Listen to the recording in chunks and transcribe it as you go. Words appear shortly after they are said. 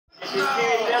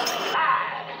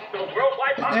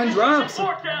And drops.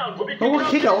 Our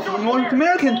kickoff for the North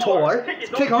American tour.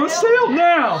 Click on sale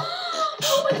now.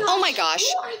 Oh my gosh.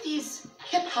 Who are these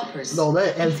hip hoppers? Lola,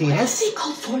 Why is LTS. it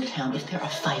called Fort Town if there are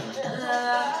 5 of them?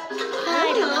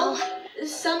 I don't know.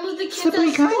 Some of the kids Slippery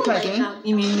at school kind like packing. them.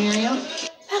 You mean Miriam?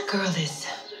 That girl is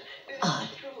odd.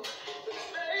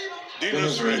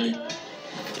 Dinner's ready.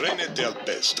 Prendete al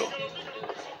pesto.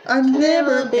 I've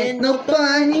never been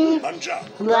nobody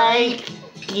Mangiamo. like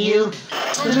you.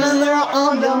 Remember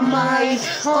on the mind,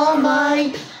 all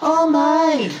mine, all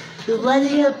mine. Let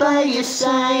it by your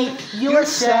side, your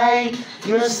side,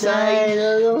 your side.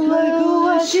 Like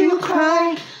watch you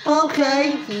cry.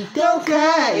 Okay,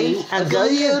 okay. I'm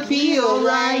gonna be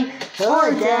alright,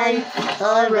 alright,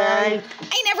 alright.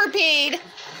 I never paid.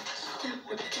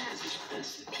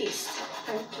 Peace.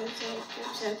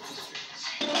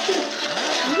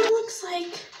 He looks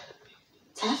like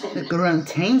Devon. Look around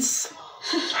tense.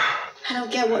 I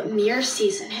don't get what Mir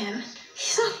sees in him.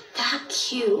 He's not that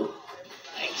cute.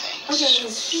 Okay,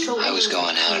 his shoulders. I was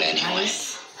going out anyway.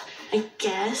 Nice, I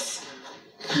guess.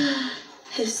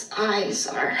 His eyes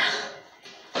are.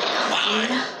 Fine.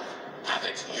 Have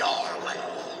it your way.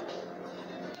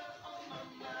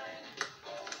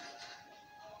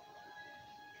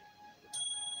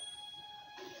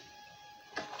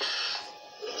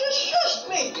 Just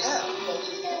me,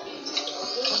 yeah.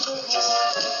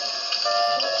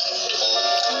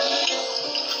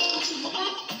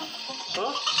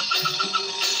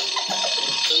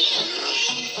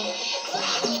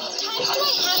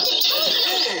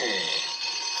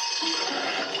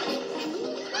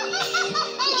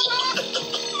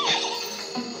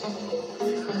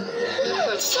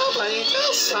 Somebody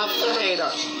do something later.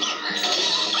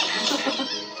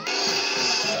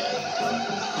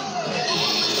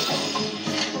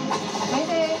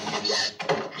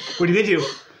 What did they do?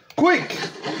 Quick!